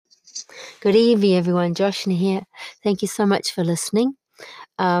Good evening, everyone. Joshna here. Thank you so much for listening.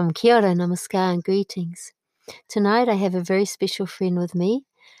 Kia ora, namaskar, and greetings. Tonight, I have a very special friend with me.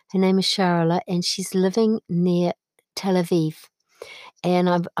 Her name is Sharala, and she's living near Tel Aviv. And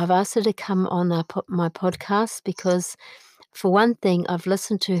I've asked her to come on my podcast because, for one thing, I've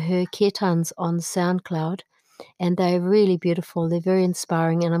listened to her kirtans on SoundCloud, and they're really beautiful. They're very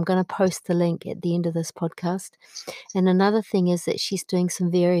inspiring, and I'm going to post the link at the end of this podcast. And another thing is that she's doing some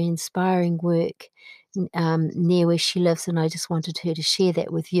very inspiring work near where she lives, and I just wanted her to share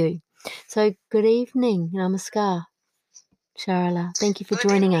that with you. So, good evening, namaskar, Sharala. Thank you for Good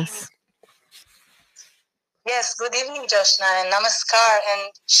joining evening. us. Yes, good evening, Joshna, and namaskar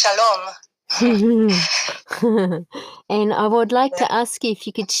and shalom. And I would like to ask you if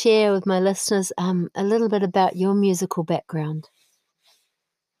you could share with my listeners a little bit about your musical background.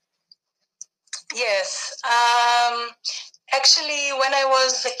 Yes. Actually, when I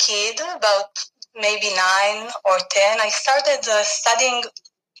was a kid, about maybe 9 or 10, I started studying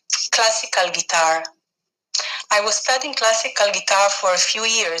classical guitar. I was studying classical guitar for a few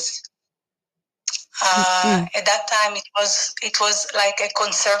years. At that time, it was like a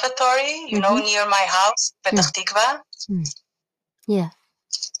conservatory, near my house, Petach Tikva. Yeah.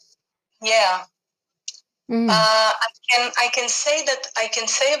 Yeah. I can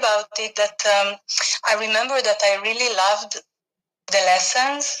say about it that I remember that I really loved the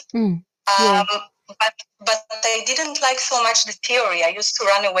lessons, but I didn't like so much the theory. I used to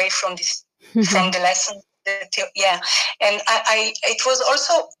run away from the lesson. And it was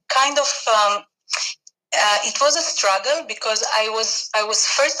also kind of it was a struggle because I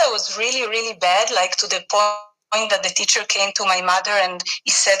was really bad, like to the point that the teacher came to my mother and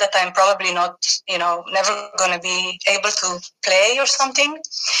he said that I'm probably not, never going to be able to play or something.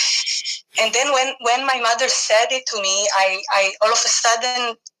 And then when my mother said it to me, I all of a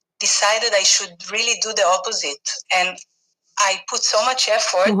sudden decided I should really do the opposite. And I put so much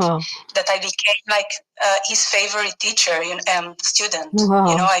effort that I became like his favorite teacher, student.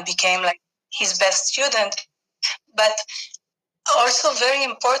 I became like his best student. But also very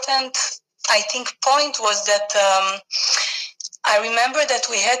important, I think, point was that I remember that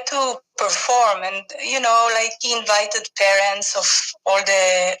we had to perform, and like he invited parents of all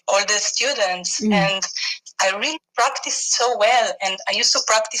the students, and I really practiced so well, and I used to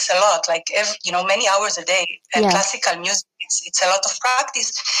practice a lot, like many hours a day. And classical music, it's a lot of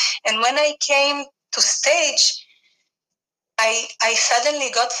practice. And when I came to stage, I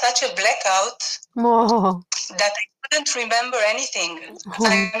suddenly got such a blackout that I couldn't remember anything.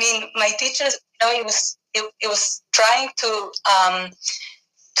 I mean, my teachers, it was trying to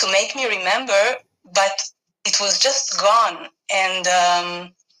make me remember, but it was just gone. And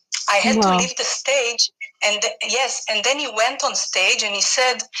I had to leave the stage. And and then he went on stage and he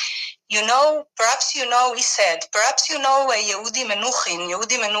said, he said, perhaps Yehudi Menuhin.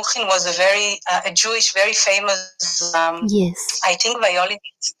 Yehudi Menuhin was a Jewish, very famous, I think,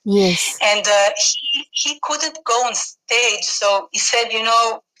 violinist. Yes. And he couldn't go on stage. So he said,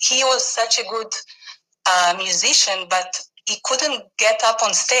 he was such a good musician, but he couldn't get up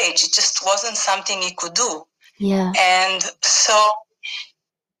on stage. It just wasn't something he could do. Yeah. And so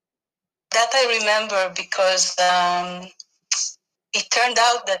that I remember because it turned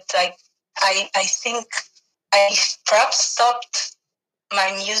out that I think I perhaps stopped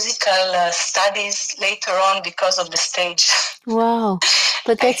my musical studies later on because of the stage. Wow.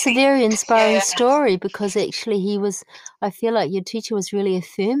 But that's a very inspiring story because actually I feel like your teacher was really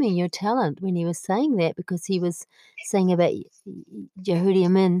affirming your talent when he was saying that, because he was saying about Yehudi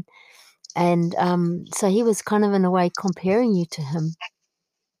Amin. And so he was kind of in a way comparing you to him.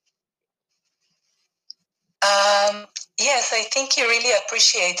 Yes, I think he really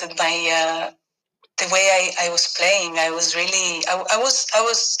appreciated the way I was playing. I was really, I was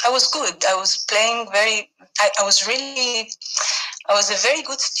good. I was playing I was a very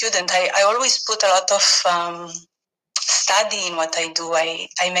good student. I always put a lot of study in what I do. I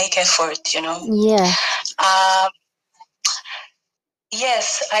make effort, Yeah.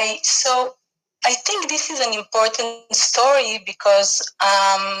 Yes, so I think this is an important story because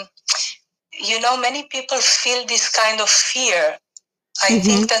many people feel this kind of fear. I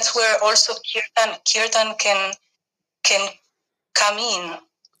think that's where also kirtan can come in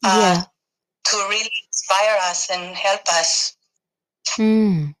to really inspire us and help us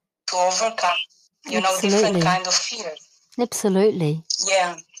to overcome, different kind of fears. Absolutely.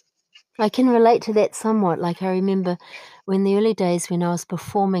 Yeah. I can relate to that somewhat. Like I remember when the early days when I was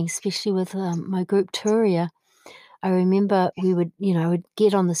performing, especially with my group Turia, I remember we would, I would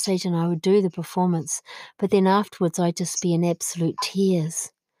get on the stage and I would do the performance, but then afterwards I'd just be in absolute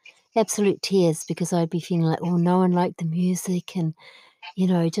tears. absolute tears, because I'd be feeling like, oh, no one liked the music, and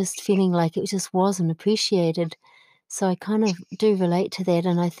just feeling like it just wasn't appreciated. So I kind of do relate to that,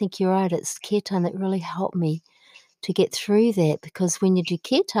 and I think you're right. It's kirtan that really helped me to get through that, because when you do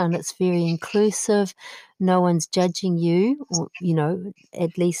kirtan, it's very inclusive. No one's judging you, or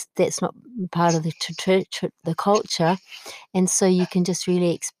at least that's not part of the culture, and so you can just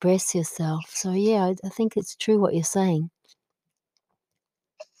really express yourself. So yeah, I think it's true what you're saying.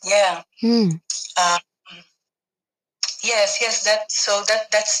 Yeah. Mm. Yes. That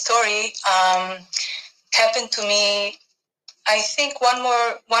story happened to me. I think one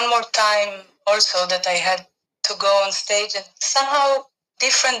more time also, that I had to go on stage, and somehow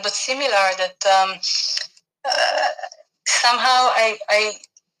different but similar. That somehow I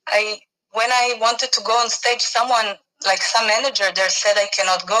when I wanted to go on stage, someone, like some manager there, said I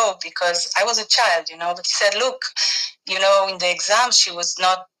cannot go because I was a child, But he said, look, in the exam she was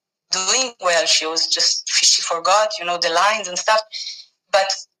not doing well. She forgot, the lines and stuff.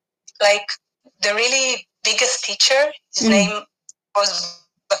 But like the really biggest teacher, his name was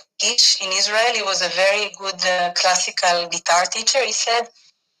Bakish in Israel. He was a very good classical guitar teacher. He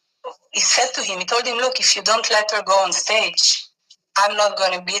told him, look, if you don't let her go on stage, I'm not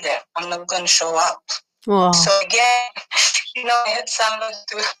going to be there. I'm not going to show up. Wow. So again, I had somebody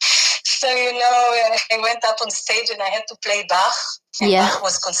to, so, I went up on stage and I had to play Bach. And Bach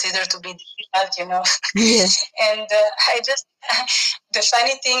was considered to be difficult, Yeah. And the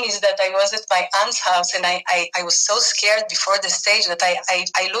funny thing is that I was at my aunt's house, and I was so scared before the stage that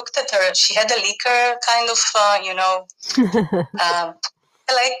I looked at her. She had a liquor kind of,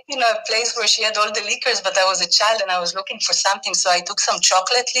 a place where she had all the liquors, but I was a child and I was looking for something. So I took some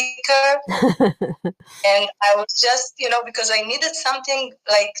chocolate liquor and I was just, because I needed something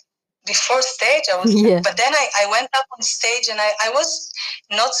like before stage. But then I went up on stage and I was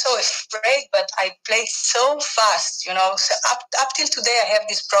not so afraid, but I played so fast, So up till today, I have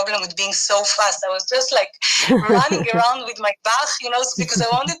this problem with being so fast. I was just like running around with my Bach, because I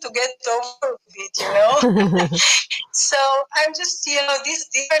wanted to get over with it, So I'm just, these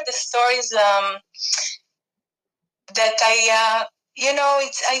are the stories that I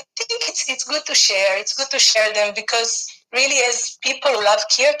think it's good to share. It's good to share them because really, as people who love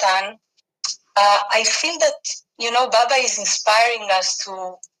kirtan, I feel that Baba is inspiring us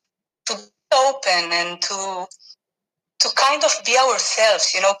to be open and to kind of be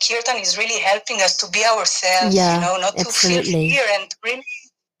ourselves. Kirtan is really helping us to be ourselves. Not absolutely. to feel fear, and really.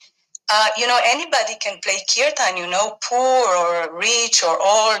 Anybody can play kirtan, poor or rich or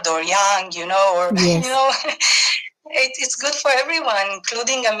old or young, or, it's good for everyone,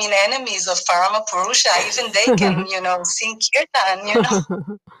 including, enemies of Parama Purusha. Even they can, sing kirtan,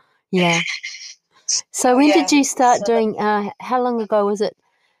 Yeah. So when did you start doing, how long ago was it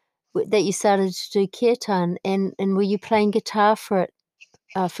that you started to do kirtan, and were you playing guitar for it,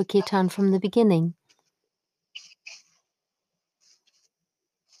 for kirtan from the beginning?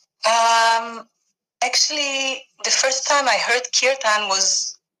 Actually, the first time I heard kirtan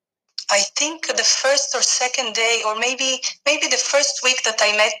was, I think, the first or second day, or maybe the first week that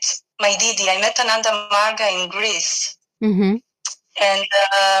I met my Didi. I met Ananda Marga in Greece. Mm-hmm.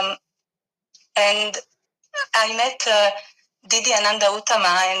 And I met Didi Ananda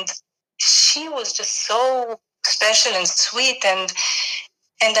Uttama, and she was just so special and sweet.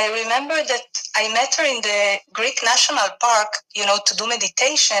 And I remember that I met her in the Greek National Park, to do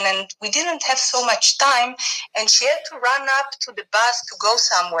meditation, and we didn't have so much time, and she had to run up to the bus to go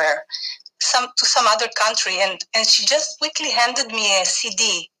somewhere, to some other country, and she just quickly handed me a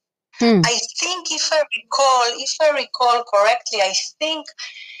CD. I think, if I recall correctly, I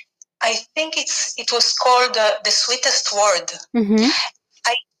think it was called The Sweetest Word. Mm-hmm.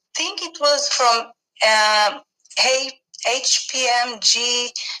 I think it was from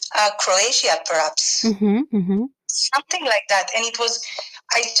HPMG Croatia, perhaps. Mm-hmm. Something like that. And it was,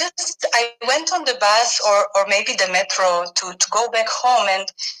 I went on the bus or maybe the metro to go back home,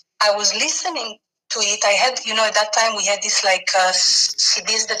 and I was listening to it. I had, at that time we had this like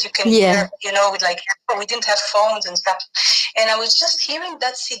CDs that you can hear, with like, we didn't have phones and stuff. And I was just hearing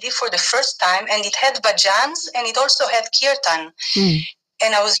that CD for the first time, and it had bhajans and it also had kirtan.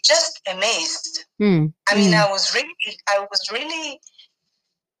 And I was just amazed. I was really,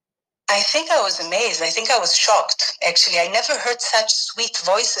 I think I was amazed. I think I was shocked, actually. I never heard such sweet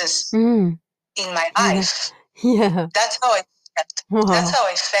voices in my life. Yeah. That's how I felt. Wow. That's how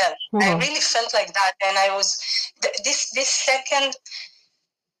I felt. Wow. I really felt like that. And I was, this second,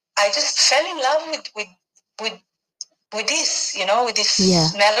 I just fell in love with this, with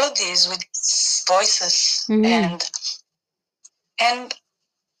these melodies, with these voices. And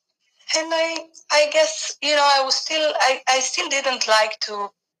And I guess, I still didn't like to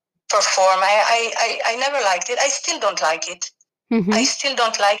perform. I never liked it. I still don't like it. Mm-hmm. I still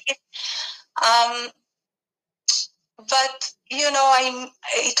don't like it. But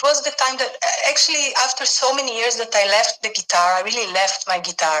it was the time that actually after so many years that I left the guitar, I really left my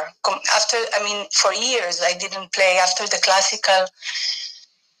guitar. For years I didn't play after this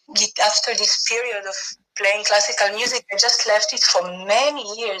period of playing classical music. I just left it for many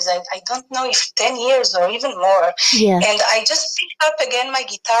years. I don't know if 10 years or even more. Yeah. And I just picked up again my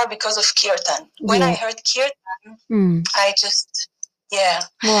guitar because of kirtan. When I heard kirtan, I just,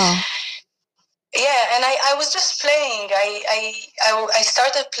 Wow. Yeah, and I was just playing. I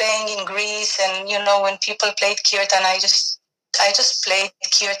started playing in Greece, and when people played kirtan, I just played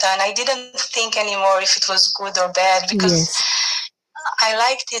kirtan. I didn't think anymore if it was good or bad because I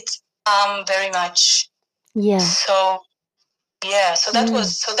liked it very much. Yeah. So that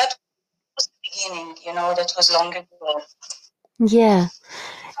was the beginning. That was long ago. Yeah,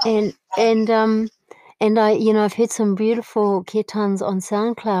 and I've heard some beautiful kirtans on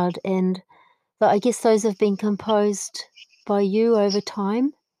SoundCloud, and I guess those have been composed by you over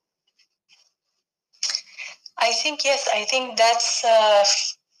time. I think yes. I think that's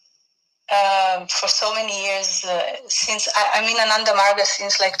for so many years since I'm in Ananda Marga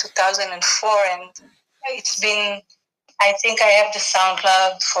since like 2004, and it's been. I think I have the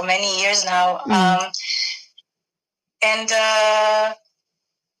SoundCloud for many years now, and I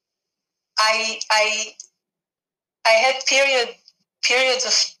had periods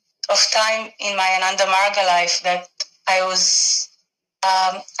of time in my Ananda Marga life that I was.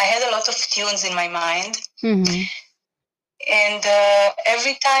 I had a lot of tunes in my mind. Mm-hmm. And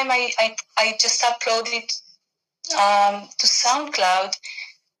every time I just upload it to SoundCloud,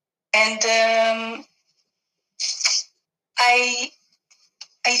 and I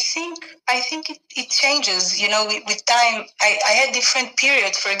think it changes. With time, I had different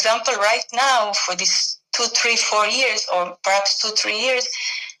periods. For example, right now for this 2, 3, 4 years, or perhaps 2, 3 years,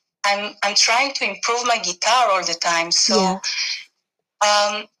 I'm trying to improve my guitar all the time. So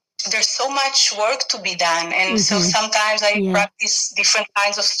there's so much work to be done, and so sometimes I practice different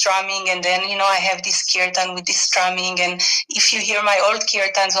kinds of strumming, and then I have this kirtan with this strumming, and if you hear my old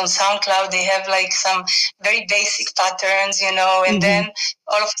kirtans on SoundCloud, they have like some very basic patterns, and then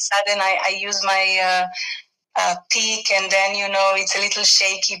all of a sudden I use my pick, and then it's a little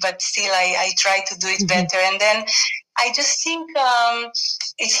shaky, but still I try to do it better, and then I just think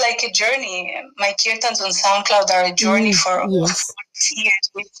it's like a journey. My kirtans on SoundCloud are a journey for years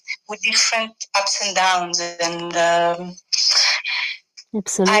with different ups and downs, and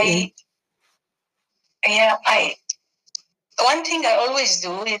absolutely. One thing I always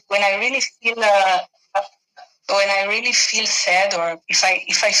do is when I really feel sad, or if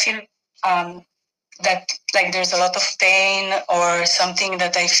I feel that like there's a lot of pain or something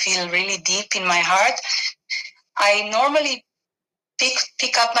that I feel really deep in my heart, I normally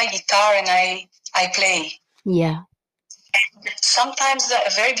pick up my guitar and I play. Yeah. Sometimes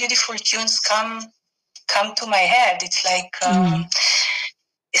very beautiful tunes come to my head. It's like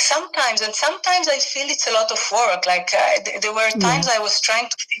sometimes I feel it's a lot of work. Like there were times I was trying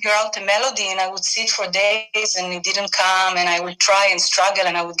to figure out a melody, and I would sit for days and it didn't come, and I would try and struggle,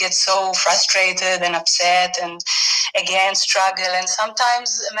 and I would get so frustrated and upset, and again struggle. And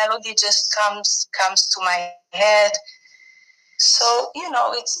sometimes a melody just comes to my head. So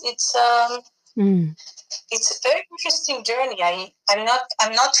it's a very interesting journey. I'm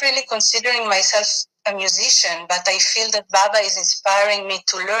not really considering myself a musician, but I feel that Baba is inspiring me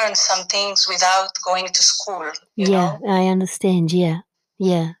to learn some things without going to school. You know? I understand. Yeah,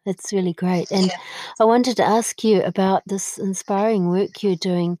 that's really great. And I wanted to ask you about this inspiring work you're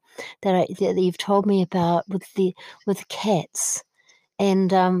doing that you've told me about with cats.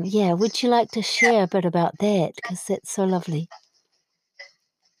 And would you like to share a bit about that? Because that's so lovely.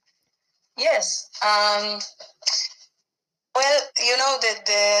 Yes. Well,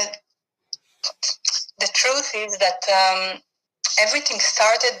 the truth is that everything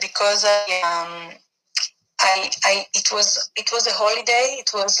started because it was a holiday.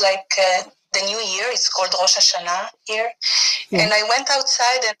 It was like the New Year. It's called Rosh Hashanah here. Yeah. And I went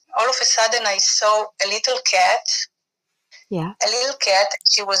outside, and all of a sudden I saw a little cat. Yeah. A little cat.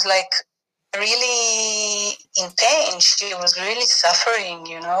 She was like really in pain. She was really suffering,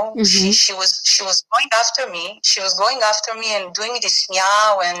 She was going after me. She was going after me and doing this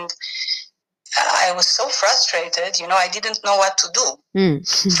meow, and I was so frustrated, I didn't know what to do. And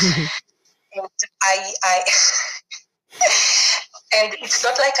and it's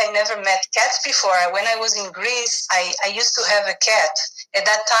not like I never met cats before. When I was in Greece, I used to have a cat, At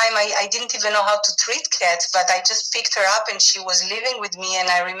that time, I didn't even know how to treat cats, but I just picked her up and she was living with me. And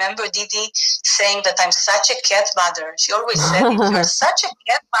I remember Didi saying that I'm such a cat mother. She always said it, you're such a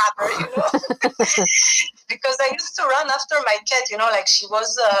cat mother, you know. Because I used to run after my cat, you know, like she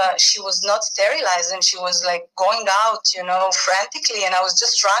was not sterilized and she was like going out, you know, frantically, and I was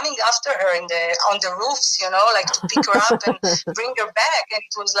just running after her on the roofs, you know, like to pick her up and bring her back, and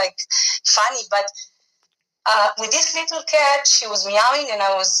it was like funny. But with this little cat, she was meowing, and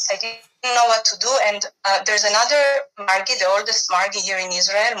I didn't know what to do. And there's another Margie, the oldest Margie here in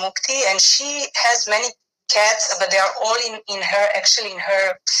Israel, Mukti, and she has many cats, but they are all in her, actually in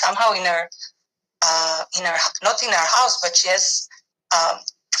her, somehow in her, not in her house, but she has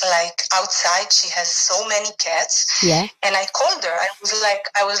like outside, she has so many cats. Yeah. And I called her.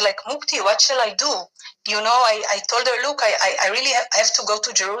 I was like, Mukti, what shall I do? You know, I told her, look, I really have to go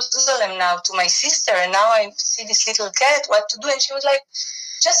to Jerusalem now to my sister, and now I see this little cat, what to do? And she was like,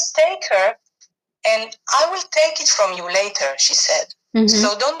 just take her, and I will take it from you later, she said. Mm-hmm.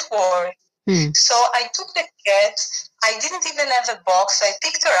 So don't worry. Mm. So I took the cat. I didn't even have a box. I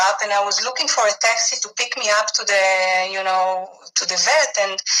picked her up, and I was looking for a taxi to pick me up to the vet.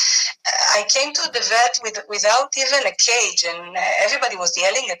 And I came to the vet without even a cage, and everybody was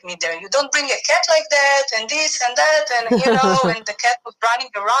yelling at me there. You don't bring a cat like that, and this and that, and you know. And the cat was running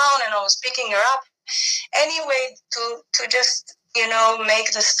around, and I was picking her up. Anyway, to just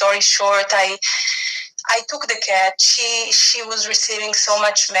make the story short, I took the cat. She was receiving so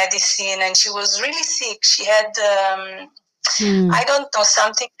much medicine, and she was really sick. She had I don't know,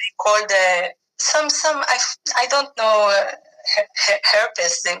 something they call I don't know,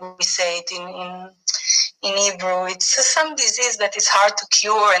 herpes. We say it in Hebrew. It's some disease that is hard to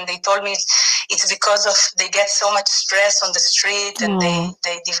cure, and they told me it's because of they get so much stress on the street, and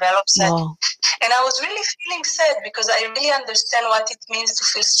they develop that. And I was really feeling sad because I really understand what it means to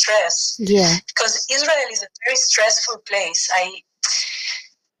feel stress. Yeah. Because Israel is a very stressful place.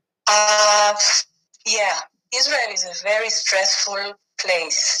 Israel is a very stressful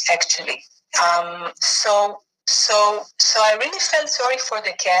place, actually. So I really felt sorry for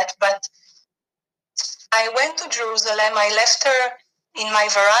the cat, but I went to Jerusalem. I left her in my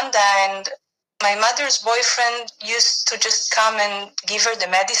veranda, and my mother's boyfriend used to just come and give her the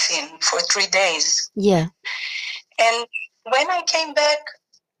medicine for 3 days. Yeah. And when I came back,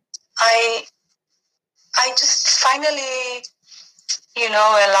 I just finally,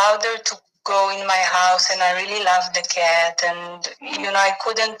 allowed her to go in my house, and I really loved the cat. And, I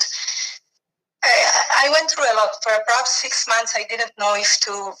couldn't, I went through a lot. For perhaps 6 months, I didn't know if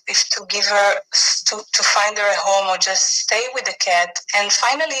to give her, to find her a home or just stay with the cat. And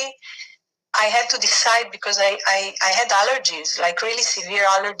finally, I had to decide because I had allergies, like really severe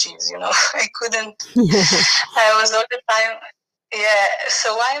allergies, I couldn't, I was all the time,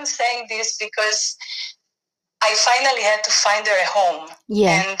 so why I'm saying this, because I finally had to find her a home.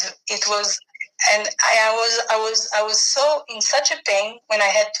 Yeah. And it was, and I was so in such a pain when I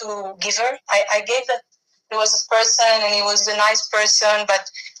had to give her. I gave that, there was a person, and he was a nice person, but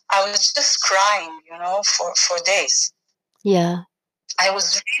I was just crying, for days. Yeah. I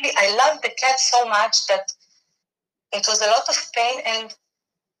loved the cat so much that it was a lot of pain. And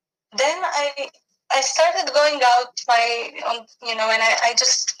then I started going out and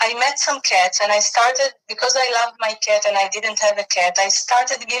I met some cats, and I started, because I loved my cat and I didn't have a cat, I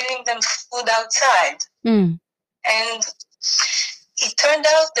started giving them food outside. Mm. And it turned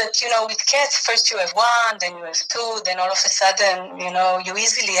out that, with cats, first you have 1, then you have 2, then all of a sudden, you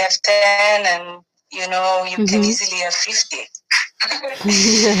easily have 10, and, you can easily have 50.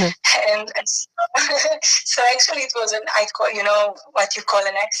 and so actually it was what you call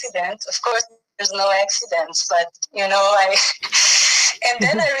an accident. Of course, there's no accidents, but, and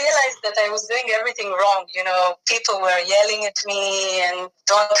then I realized that I was doing everything wrong. People were yelling at me, and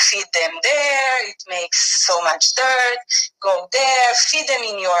don't feed them there. It makes so much dirt. Go there, feed them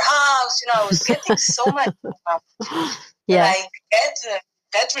in your house. I was getting so much. Yeah. I had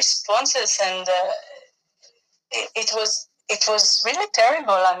bad responses, and it was really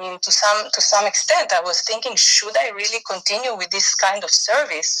terrible. I mean, to some extent, I was thinking, should I really continue with this kind of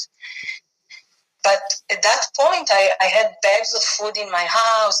service? But at that point, I had bags of food in my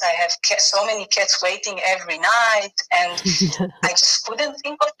house. I have so many cats waiting every night, and I just couldn't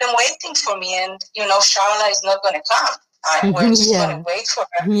think of them waiting for me. And, Charla is not going to come. We're just going to wait for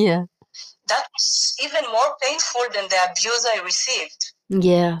her. Yeah. That was even more painful than the abuse I received.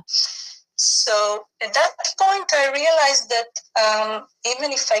 Yeah. So at that point, I realized that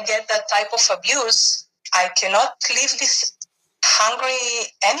even if I get that type of abuse, I cannot leave these hungry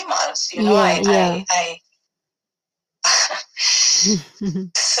animals.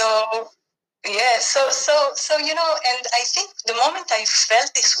 So yeah, so and I think the moment I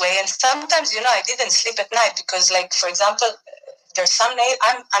felt this way, and sometimes I didn't sleep at night because, like, for example, there's some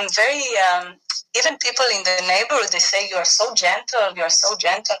I'm very even people in the neighborhood, they say you are so gentle, you are so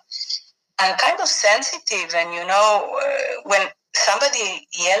gentle. I'm kind of sensitive, and when somebody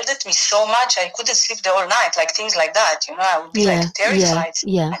yelled at me so much, I couldn't sleep the whole night, like things like that. I would be like terrified.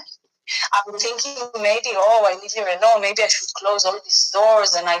 Yeah. I was thinking maybe, I live here alone. Maybe I should close all these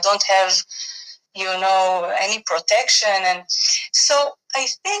doors, and I don't have, any protection. And so I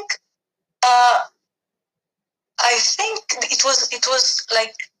think it was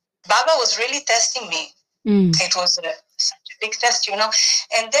like Baba was really testing me. It was such a big test,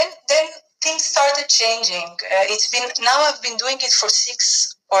 And then things started changing. I've been doing it for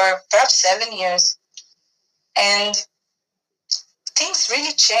 6 or perhaps 7 years, and things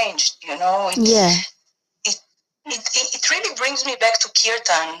really changed. It really brings me back to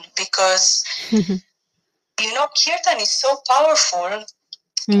Kirtan because, Kirtan is so powerful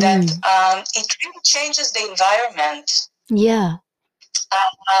that it really changes the environment. Yeah.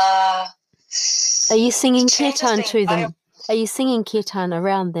 Are you singing Kirtan to them? Are you singing Kirtan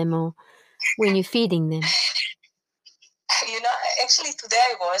around them or when you're feeding them? Actually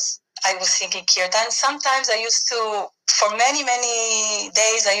today I was singing Kirtan. Sometimes I used to, for many, many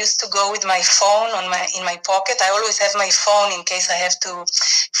days, I used to go with my phone in my pocket. I always have my phone in case I have to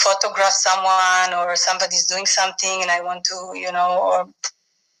photograph someone or somebody's doing something and I want to, or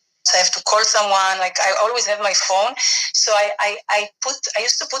I have to call someone. Like, I always have my phone. So I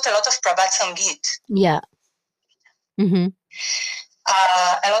used to put a lot of Prabhat Sangeet. Yeah. Mm-hmm.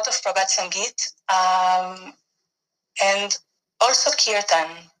 A lot of Prabhat Sangeet. And also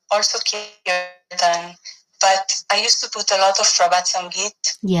Kirtan. But I used to put a lot of Prabhat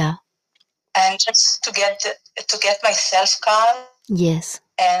Sangeet. Yeah. And just to get myself calm. Yes.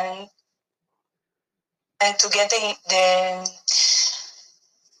 And to get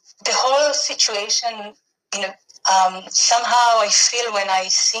the whole situation somehow I feel when I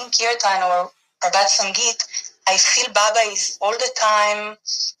sing Kirtan or Prabhat Sangeet, I feel Baba is all the time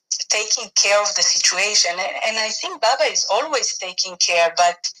taking care of the situation. And I think Baba is always taking care,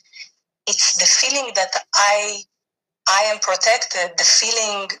 but it's the feeling that I am protected, the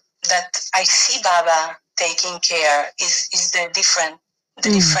feeling that I see Baba taking care is the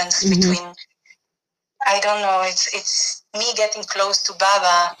difference between, I don't know, it's me getting close to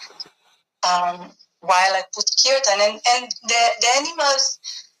Baba while I put Kirtan. And the animals,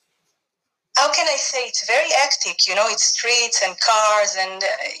 how can I say, it's very hectic, it's streets and cars and,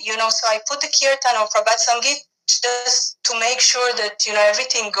 so I put the Kirtan or Prabhat Sangeet just to make sure that,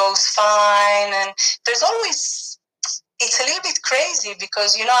 everything goes fine. And there's always, it's a little bit crazy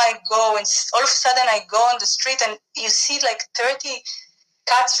because, I go and all of a sudden I go on the street and you see like 30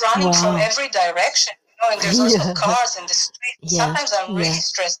 cats running from every direction, and there's also cars in the street. Yeah. Sometimes I'm really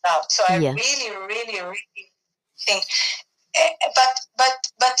stressed out. So I really, really, really think,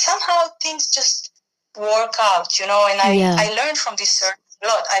 but somehow things just work out, and I learned from this search a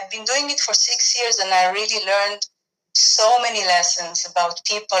lot. I've been doing it for 6 years and I really learned so many lessons about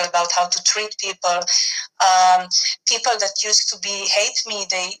people, about how to treat people. People that used to hate me,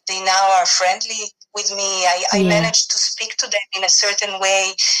 they now are friendly with me. I managed to speak to them in a certain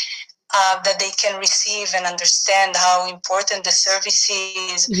way that they can receive and understand how important the service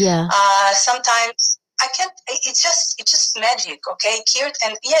is. Sometimes I can't. It's just magic, okay?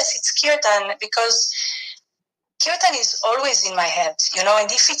 And yes, it's Kirtan because Kirtan is always in my head,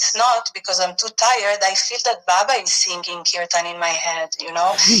 and if it's not because I'm too tired, I feel that Baba is singing Kirtan in my head, Even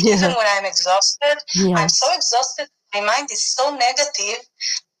when I'm exhausted, I'm so exhausted, my mind is so negative.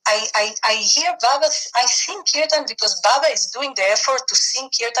 I hear Baba, I sing Kirtan because Baba is doing the effort to sing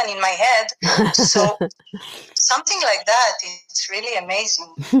Kirtan in my head. So something like that, it's really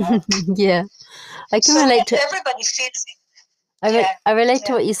amazing. Yeah. I can relate to everybody feels it. I relate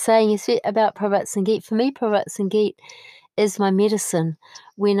to what you're saying about Prabhat Sangeet. For me, Prabhat Sangeet is my medicine.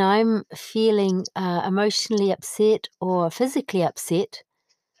 When I'm feeling emotionally upset or physically upset,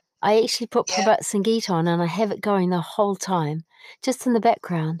 I actually put Prabhat Sangeet on and I have it going the whole time, just in the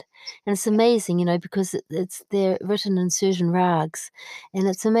background. And it's amazing, because they're written in certain rags. And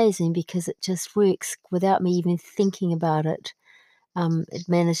it's amazing because it just works without me even thinking about it. It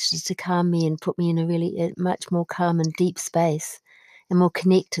manages to calm me and put me in a much more calm and deep space and more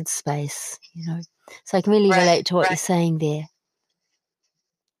connected space, So I can really relate to what you're saying there.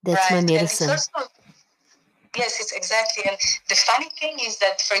 That's my medicine. Yes, it's exactly. And the funny thing is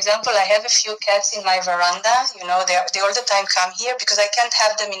that, for example, I have a few cats in my veranda. They all the time come here because I can't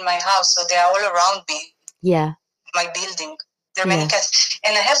have them in my house, so they are all around me. Yeah. my building. There are many cats.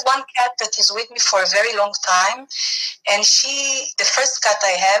 And I have one cat that is with me for a very long time. And the first cat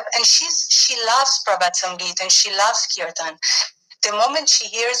I have, and she loves Prabhat Sangeet and she loves Kirtan. The moment she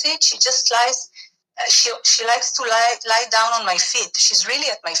hears it, she just lies. She likes to lie down on my feet. She's really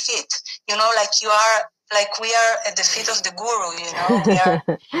at my feet. You know, like we are at the feet of the guru. You know,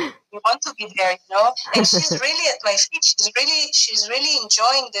 we want to be there. You know, and she's really at my feet. She's really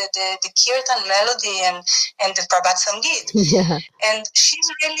enjoying the kirtan melody and the Prabhat Sangeet. Yeah. And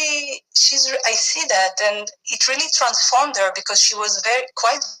I see that, and it really transformed her because she was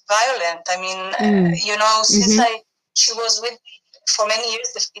quite violent. I mean, you know, since she was with me for many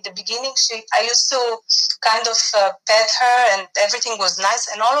years. In the beginning, I used to kind of pet her, and everything was nice.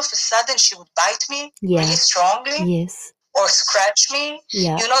 And all of a sudden, she would bite me really strongly. Yes. Or scratch me.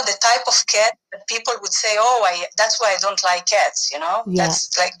 Yeah. You know, the type of cat that people would say, "Oh, that's why I don't like cats." You know,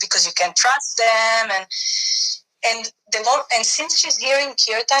 that's like because you can't trust them, and since she's hearing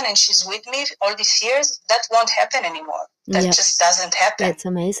kirtan and she's with me all these years, that won't happen anymore. That just doesn't happen. That's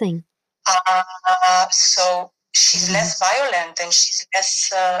amazing. So she's less violent and she's less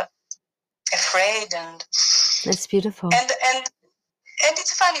afraid, and that's beautiful. And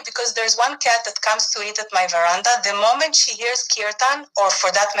it's funny because there's one cat that comes to eat at my veranda. The moment she hears kirtan, or for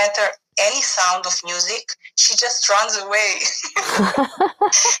that matter, any sound of music, she just runs away.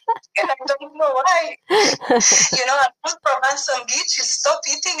 And I don't know why. You know, I put Prabhat Sangeet, she'll stop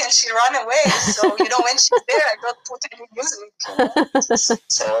eating and she run away. So, you know, when she's there, I don't put any music. You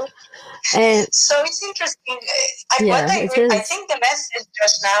know? So it's interesting. I think the message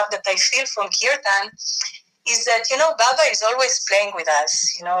just now that I feel from kirtan is that, you know, Baba is always playing with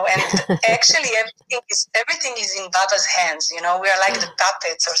us, you know, and actually everything is in Baba's hands, you know, we are like the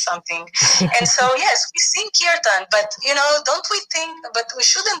puppets or something. And so, yes, we sing kirtan, but, you know, but we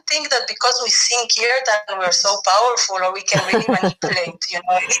shouldn't think that because we sing kirtan, we're so powerful or we can really manipulate, you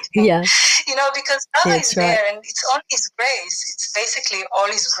know, anything. Yeah. You know, because Baba is there and it's all His grace. It's basically all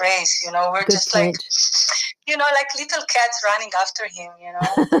His grace, you know, we're Good just point. like, you know, like little cats running after Him, you know.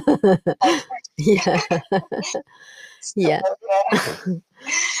 Yeah.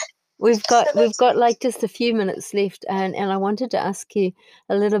 We've got like just a few minutes left, and I wanted to ask you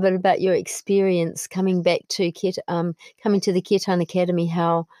a little bit about your experience coming back to coming to the Kirtan Academy.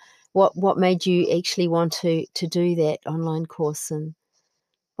 What made you actually want to do that online course, and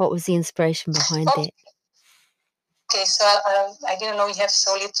what was the inspiration behind that? Okay, so I didn't know we have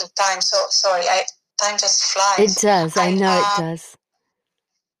so little time. So sorry, time just flies. It does. I know it does.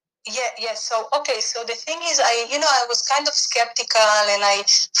 Yeah. So, okay. So the thing is, I was kind of skeptical, and I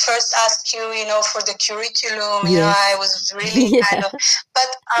first asked you, you know, for the curriculum. You know, I was really kind of,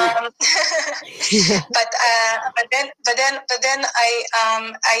 but but then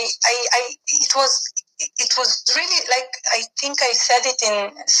it was really like, I think I said it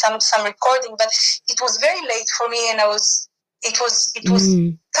in some recording, but it was very late for me, and it was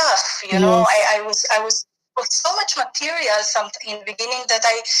tough. You know, I was with so much material in the beginning that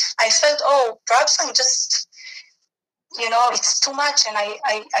I felt, oh, perhaps I'm just, you know, it's too much, and I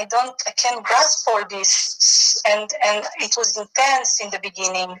can't grasp all this, and it was intense in the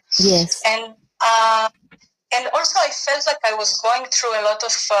beginning. Yes. And also I felt like I was going through a lot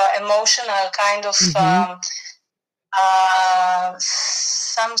of emotional kind of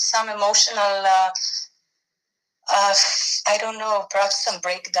some emotional I don't know, perhaps some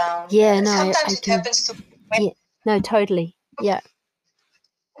breakdown. Yeah, no, sometimes it happens to no, totally. Yeah.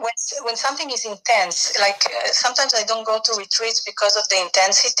 When something is intense, like sometimes I don't go to retreats because of the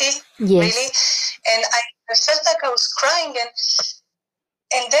intensity, really. And I felt like I was crying,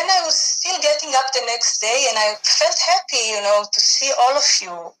 and then I was still getting up the next day, and I felt happy, you know, to see all of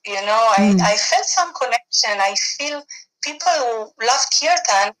you. You know, I felt some connection. I feel people who love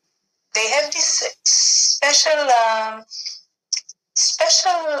kirtan, they have this special love,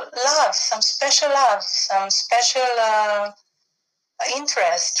 some special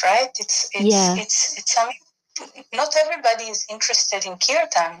interest, right? It's something. Not everybody is interested in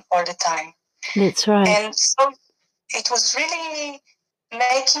kirtan all the time. That's right. And so it was really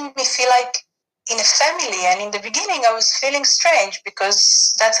making me feel like in a family. And in the beginning, I was feeling strange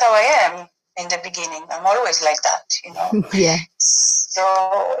because that's how I am in the beginning. I'm always like that, you know. Yeah. So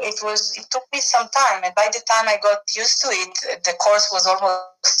it took me some time, and by the time I got used to it, the course was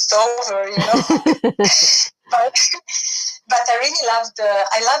almost over, you know. But I really loved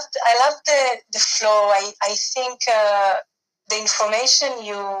the flow. I think the information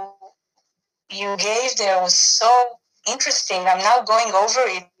you gave there was so interesting. I'm now going over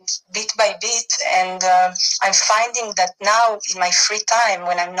it bit by bit, and I'm finding that now in my free time,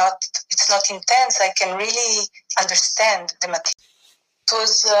 when it's not intense, I can really understand the material.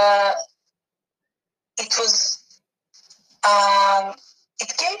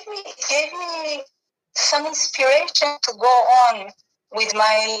 It gave me some inspiration to go on with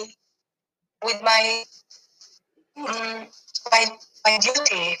my my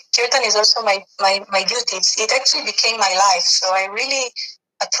duty. Kirtan is also my duty. It actually became my life. So I really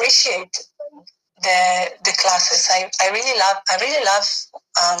appreciate the classes. I really love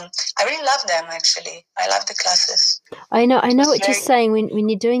them, actually. I love the classes. I know what you're saying when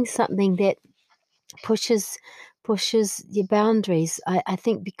you're doing something that pushes your boundaries. I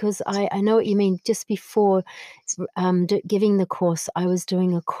think because I know what you mean. Just before giving the course, I was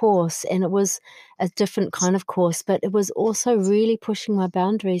doing a course, and it was a different kind of course, but it was also really pushing my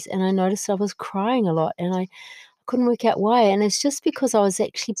boundaries, and I noticed I was crying a lot, and I couldn't work out why. And it's just because I was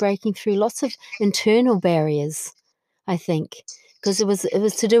actually breaking through lots of internal barriers, I think, because it was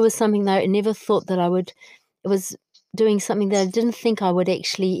to do with something that I never thought that I would. It was doing something that I didn't think I would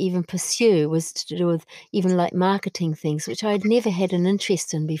actually even pursue. It was to do with even like marketing things, which I had never had an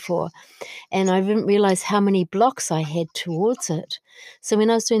interest in before. And I didn't realize how many blocks I had towards it. So when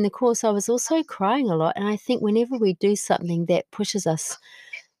I was doing the course, I was also crying a lot. And I think whenever we do something that pushes us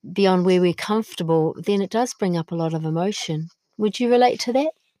beyond where we're comfortable, then it does bring up a lot of emotion. Would you relate to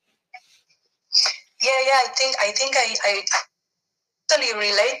that? Yeah, I think I totally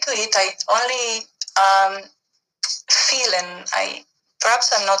relate to it. I only feel, and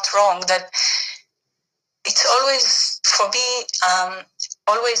perhaps I'm not wrong, that it's always, for me,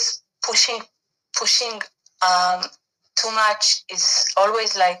 always pushing too much is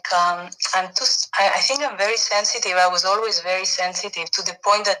always like, I think I'm very sensitive. I was always very sensitive, to the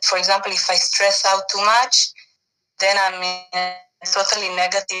point that, for example, if I stress out too much, then I'm in a totally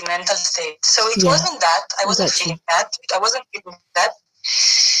negative mental state. So it wasn't that. I wasn't feeling that. I wasn't feeling that.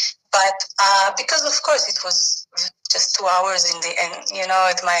 But because, of course, it was just 2 hours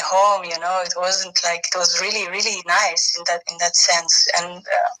at my home, it wasn't like, it was really, really nice in that sense. And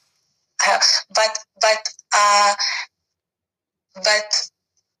but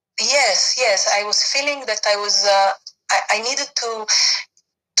yes, I was feeling that I needed to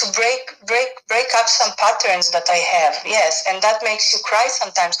break up some patterns that I have. Yes, and that makes you cry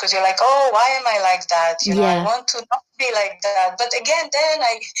sometimes, because you're like, oh, why am I like that? I want to not be like that. But again,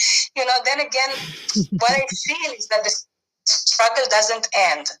 what I feel is that the struggle doesn't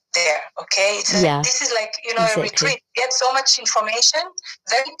end there. Okay, this is like, exactly. A retreat. You get so much information,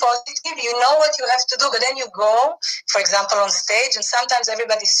 very positive. You know what you have to do, but then you go, for example, on stage, and sometimes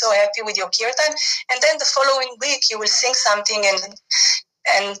everybody's so happy with your kirtan, and then the following week you will sing something, and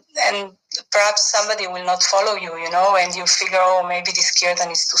perhaps somebody will not follow you, and you figure, oh, maybe this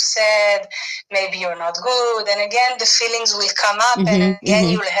kirtan is too sad, maybe you're not good, and again the feelings will come up, and again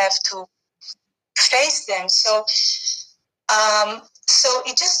you'll have to face them. So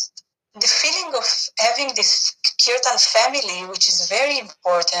it just, the feeling of having this kirtan family, which is very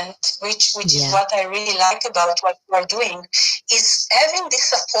important, which is what I really like about what we're doing, is having this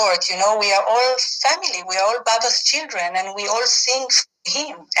support. We are all family, we are all Baba's children, and we all sing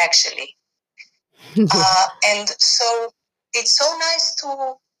him, actually. And so it's so nice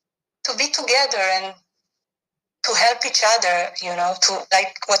to be together and to help each other, to,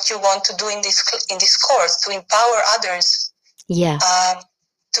 like what you want to do in this course, to empower others.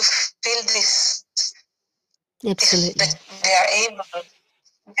 To feel this. Absolutely. That they are able.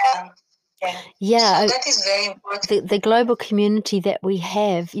 So that is very important. The global community that we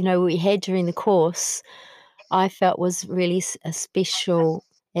have, we had during the course, I felt was really a special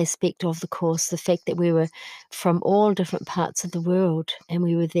aspect of the course, the fact that we were from all different parts of the world and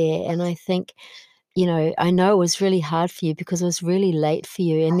we were there. And I think, I know it was really hard for you because it was really late for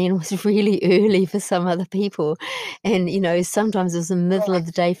you, and then it was really early for some other people. And, sometimes it was the middle of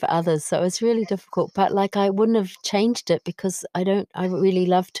the day for others. So it was really difficult. But like, I wouldn't have changed it, because I really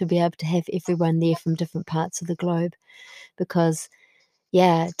love to be able to have everyone there from different parts of the globe, because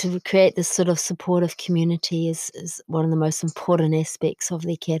to create this sort of supportive community is one of the most important aspects of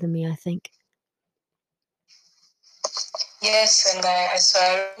the Academy, I think. Yes, and so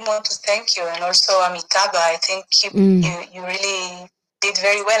I want to thank you, and also Amitabha. I think you really did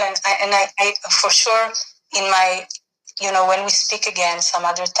very well, and I for sure, in my, when we speak again some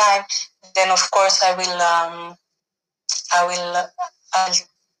other time, then of course I'll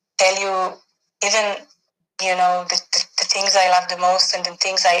tell you even, the things I love the most, and the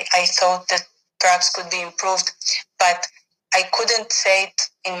things I thought that perhaps could be improved, but I couldn't say it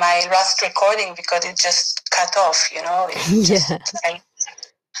in my last recording because it just cut off,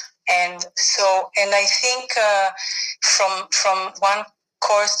 And I think from one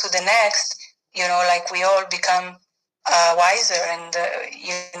course to the next, like we all become wiser, and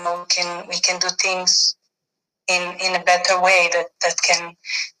we can do things in a better way that can.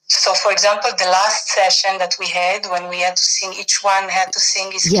 So, for example, the last session that we had, when we had to sing, each one had to sing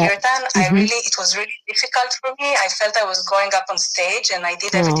his kirtan. It was really difficult for me. I felt I was going up on stage and I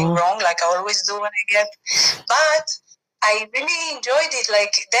did everything wrong, like I always do when I get. But I really enjoyed it.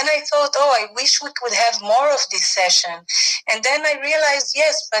 Like, then I thought, I wish we could have more of this session. And then I realized,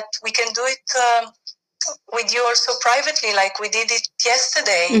 yes, but we can do it with you also privately, like we did it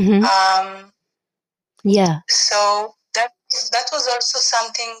yesterday. So that was also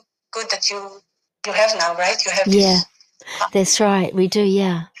something good that you have now, right? You have this. That's right. We do.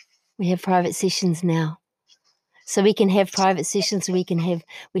 Yeah, we have private sessions now. So we can have private sessions. We're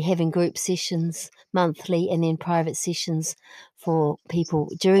having group sessions monthly, and then private sessions for people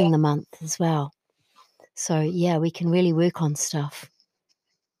during the month as well. So yeah, we can really work on stuff.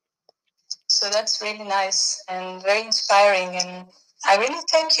 So that's really nice and very inspiring, and I really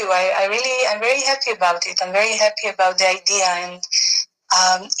thank you. I'm very happy about it. I'm very happy about the idea, and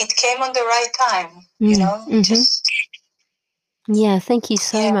it came on the right time. Yeah, thank you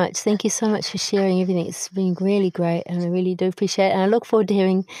so much. Thank you so much for sharing everything. It's been really great, and I really do appreciate it. And I look forward to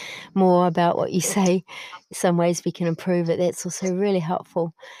hearing more about what you say. Some ways we can improve it. That's also really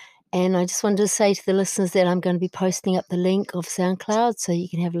helpful. And I just wanted to say to the listeners that I'm going to be posting up the link of SoundCloud so you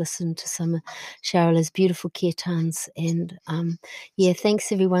can have a listen to some of Sharala's beautiful kirtans. And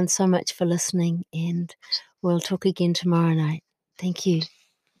thanks everyone so much for listening, and we'll talk again tomorrow night. Thank you.